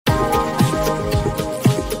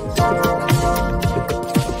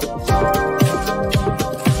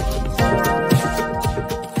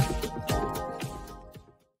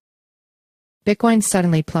Bitcoin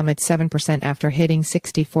suddenly plummets 7% after hitting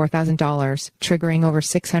 $64,000, triggering over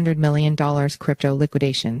 $600 million crypto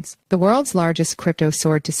liquidations. The world's largest crypto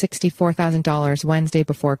soared to $64,000 Wednesday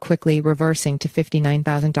before quickly reversing to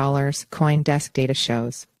 $59,000, CoinDesk data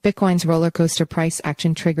shows. Bitcoin's rollercoaster price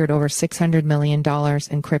action triggered over $600 million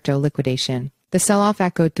in crypto liquidation. The sell-off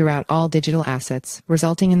echoed throughout all digital assets,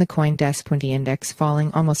 resulting in the CoinDesk20 Index falling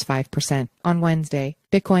almost 5%. On Wednesday,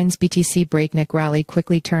 Bitcoin's BTC breakneck rally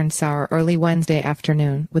quickly turned sour early Wednesday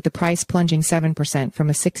afternoon, with the price plunging 7% from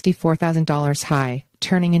a $64,000 high,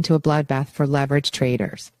 turning into a bloodbath for leveraged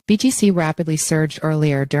traders. BTC rapidly surged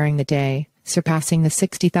earlier during the day, surpassing the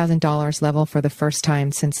 $60,000 level for the first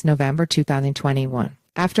time since November 2021.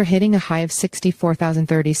 After hitting a high of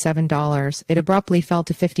 $64,037, it abruptly fell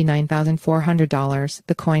to $59,400,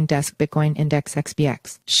 the CoinDesk Bitcoin Index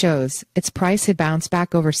XBX shows. Its price had bounced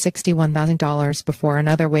back over $61,000 before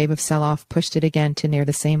another wave of sell-off pushed it again to near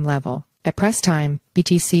the same level. At press time,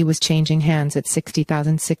 BTC was changing hands at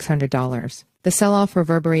 $60,600. The sell-off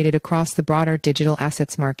reverberated across the broader digital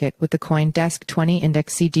assets market, with the CoinDesk20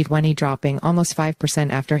 Index CD20 dropping almost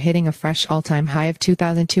 5% after hitting a fresh all-time high of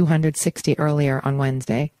 2,260 earlier on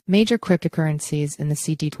Wednesday. Major cryptocurrencies in the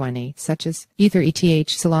CD20, such as Ether ETH,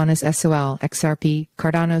 Solana's SOL, XRP,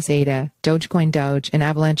 Cardano's ADA, Dogecoin Doge, and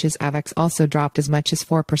Avalanche's AVAX also dropped as much as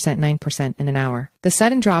 4% 9% in an hour. The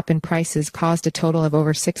sudden drop in prices caused a total of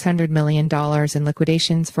over $600 million in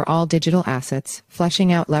liquidations for all digital assets,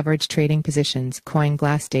 flushing out leveraged trading positions,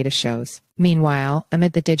 CoinGlass data shows. Meanwhile,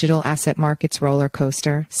 amid the digital asset market's roller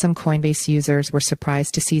coaster, some Coinbase users were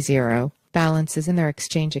surprised to see zero balances in their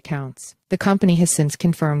exchange accounts. The company has since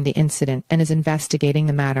confirmed the incident and is investigating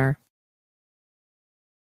the matter.